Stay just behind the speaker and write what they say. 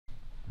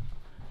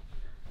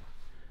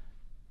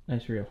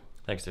Nice reel.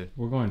 Thanks, dude.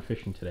 We're going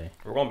fishing today.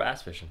 We're going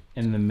bass fishing.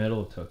 In the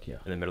middle of Tokyo.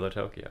 In the middle of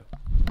Tokyo.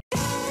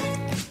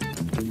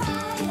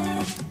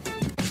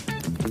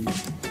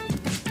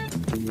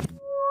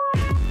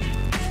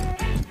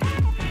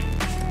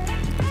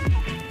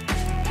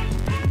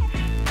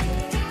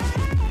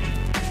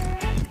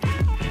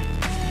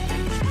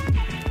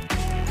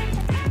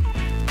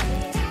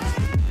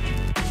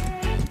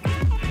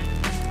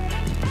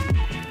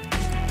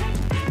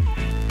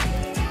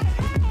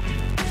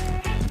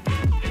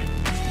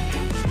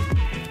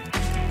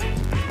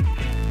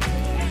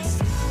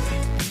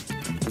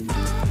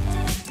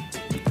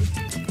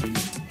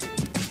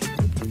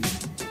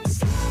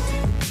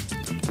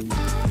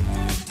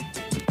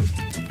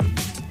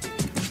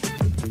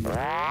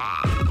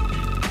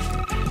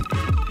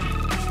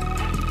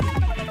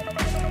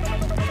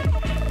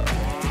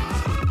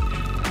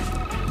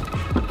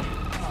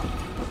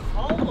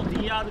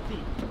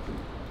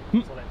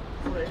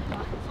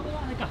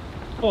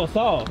 Oh,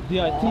 so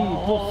DIT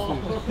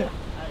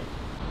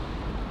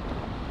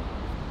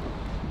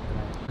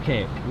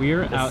Okay,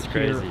 we're out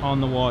here on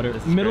the water.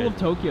 Middle of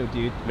Tokyo,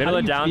 dude. Middle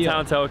of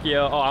downtown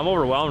Tokyo. Oh, I'm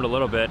overwhelmed a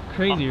little bit.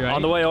 Crazy, right?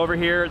 On the way over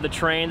here, the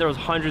train, there was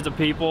hundreds of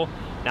people.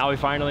 Now we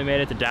finally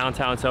made it to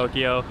downtown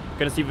Tokyo.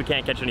 Gonna see if we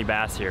can't catch any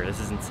bass here. This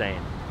is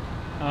insane.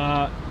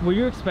 Were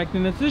you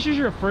expecting this? This is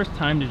your first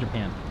time to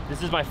Japan.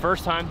 This is my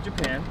first time to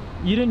Japan.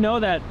 You didn't know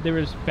that there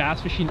was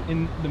bass fishing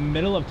in the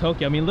middle of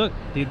Tokyo. I mean, look,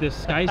 dude, there's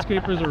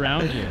skyscrapers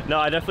around you. No,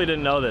 I definitely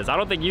didn't know this. I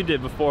don't think you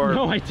did before.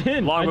 No, I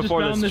didn't. Long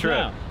before this trip.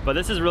 Out. But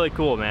this is really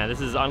cool, man. This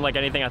is unlike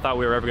anything I thought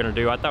we were ever gonna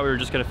do. I thought we were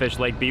just gonna fish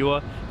Lake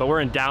Biwa, but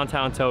we're in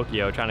downtown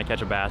Tokyo trying to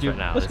catch a bass right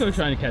now. Let's go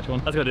trying to catch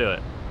one. Let's go do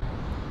it.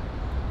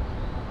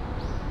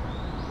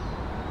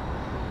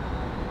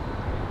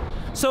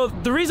 So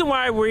the reason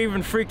why we're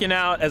even freaking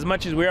out as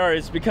much as we are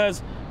is because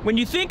when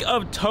you think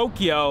of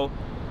Tokyo,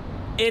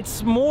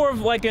 it's more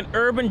of like an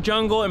urban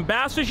jungle, and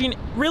bass fishing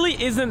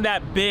really isn't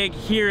that big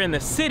here in the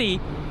city,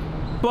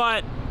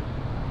 but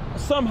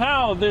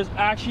somehow there's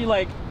actually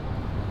like,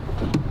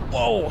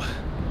 whoa.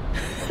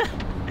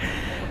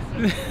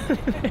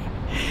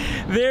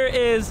 There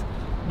is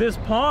this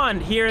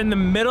pond here in the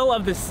middle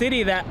of the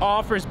city that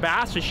offers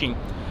bass fishing.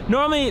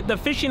 Normally the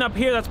fishing up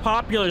here that's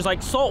popular is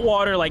like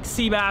saltwater, like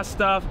sea bass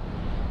stuff.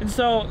 And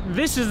so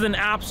this is an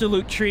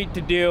absolute treat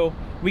to do.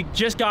 We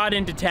just got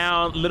into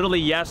town literally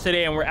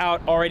yesterday and we're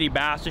out already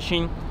bass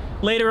fishing.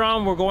 Later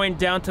on, we're going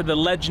down to the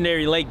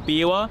legendary Lake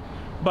Biwa,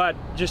 but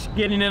just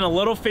getting in a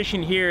little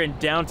fishing here in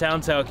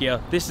downtown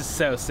Tokyo. This is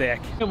so sick.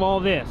 Of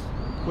all this,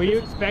 were you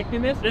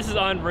expecting this? This is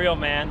unreal,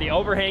 man. The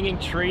overhanging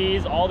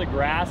trees, all the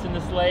grass in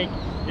this lake.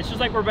 It's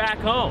just like we're back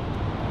home.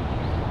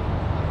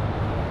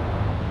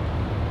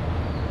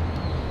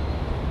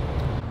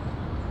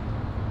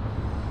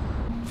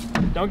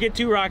 Don't get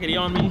too rockety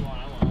on me.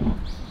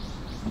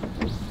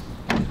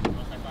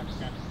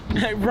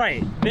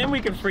 Right, then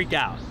we can freak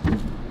out.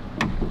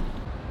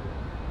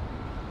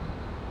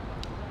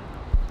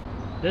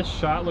 This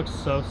shot looks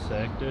so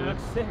sick, dude. It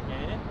looks sick,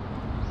 man.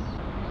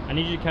 I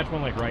need you to catch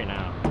one like right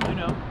now. I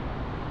know.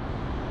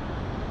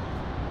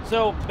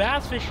 So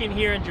bass fishing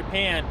here in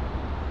Japan,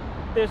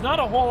 there's not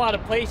a whole lot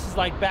of places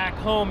like back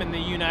home in the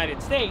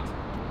United States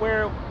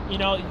where, you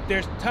know,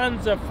 there's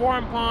tons of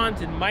foreign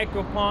ponds and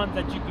micro ponds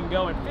that you can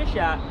go and fish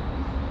at,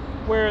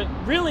 where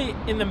really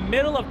in the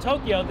middle of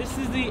Tokyo, this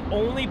is the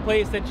only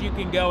place that you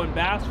can go and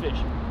bass fish.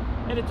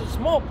 And it's a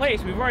small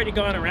place. We've already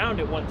gone around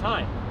it one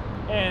time.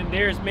 And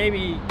there's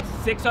maybe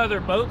 6 other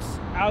boats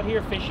out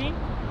here fishing.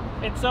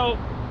 And so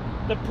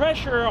the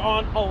pressure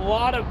on a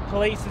lot of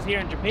places here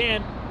in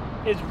Japan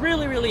is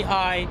really, really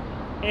high.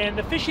 And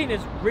the fishing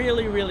is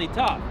really, really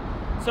tough.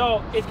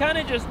 So it's kind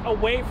of just a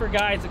way for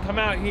guys to come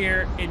out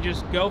here and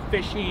just go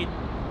fishing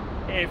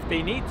if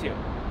they need to.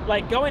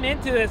 Like going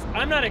into this,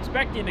 I'm not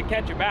expecting to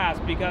catch a bass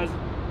because,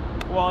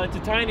 well, it's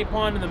a tiny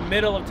pond in the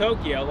middle of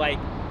Tokyo. Like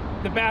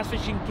the bass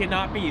fishing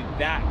cannot be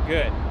that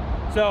good.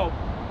 So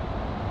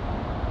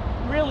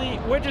really,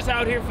 we're just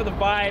out here for the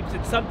vibes.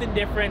 It's something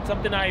different,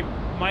 something I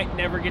might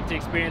never get to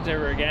experience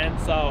ever again.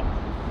 So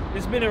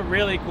it's been a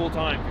really cool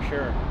time for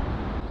sure.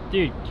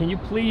 Dude, can you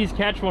please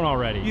catch one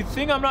already? You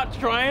think I'm not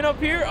trying up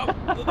here?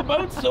 The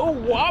boat's so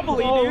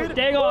wobbly, whoa, dude.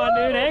 Hang on,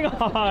 dude, hang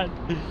on.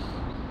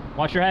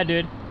 Watch your head,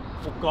 dude.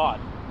 Oh, God.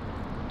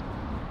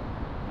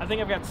 I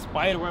think I've got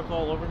spider webs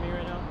all over me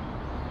right now.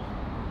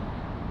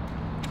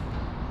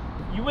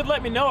 You would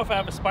let me know if I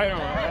have a spider on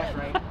my back,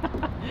 right?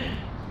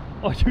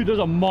 Oh, dude, there's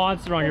a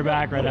monster on your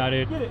back right now,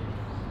 dude. Get it.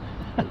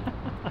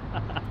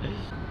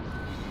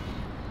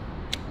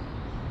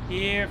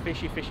 Here,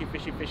 fishy, fishy,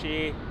 fishy,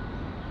 fishy.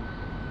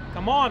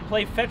 Come on,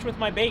 play fetch with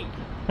my bait.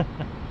 All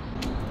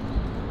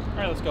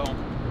right, let's go home.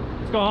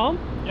 Let's go home?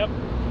 Yep.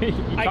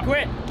 I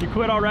quit. You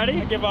quit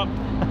already? I give up.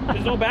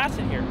 There's no bass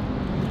in here.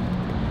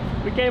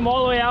 We came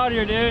all the way out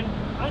here, dude.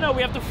 I know,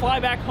 we have to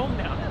fly back home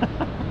now.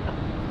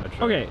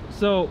 Okay,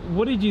 so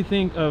what did you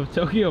think of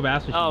Tokyo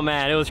bass fishing? Oh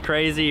man, it was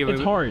crazy.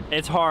 It's hard.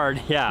 It's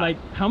hard, yeah. Like,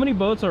 how many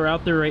boats are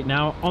out there right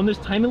now on this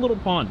tiny little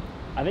pond?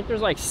 I think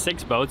there's like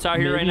 6 boats out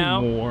here right Maybe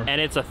now, more.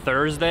 and it's a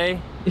Thursday,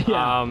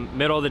 Yeah.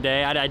 middle of the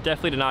day. I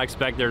definitely did not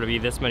expect there to be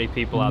this many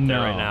people out there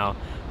right now.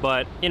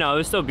 But, you know, it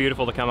was still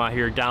beautiful to come out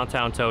here,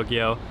 downtown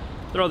Tokyo,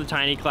 throw the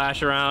tiny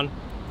clash around.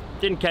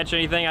 Didn't catch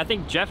anything. I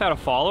think Jeff had a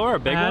follower, a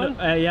big one.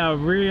 Yeah, a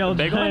real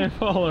big giant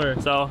follower.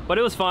 So, but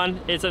it was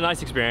fun. It's a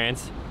nice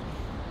experience.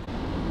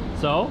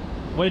 So,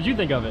 what did you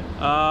think of it?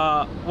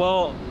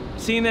 Well,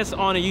 seeing this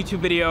on a YouTube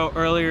video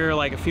earlier,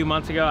 like a few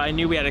months ago, I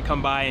knew we had to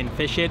come by and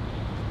fish it.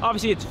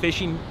 Obviously, it's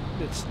fishing.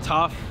 It's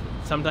tough.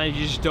 Sometimes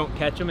you just don't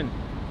catch them, and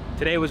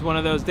today was one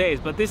of those days.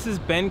 But this is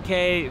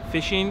Benkei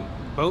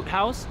Boat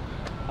House.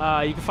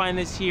 You can find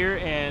this here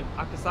in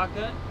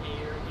Akasaka,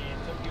 here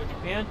in Tokyo,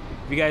 Japan.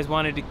 If you guys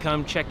wanted to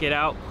come check it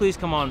out, please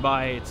come on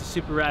by. It's a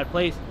super rad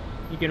place.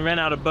 You can rent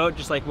out a boat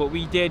just like what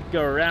we did,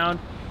 go around.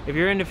 If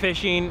you're into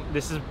fishing,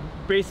 this is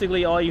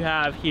basically all you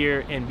have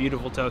here in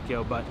beautiful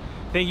Tokyo. But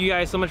thank you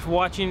guys so much for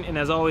watching, and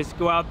as always,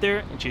 go out there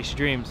and chase your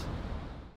dreams.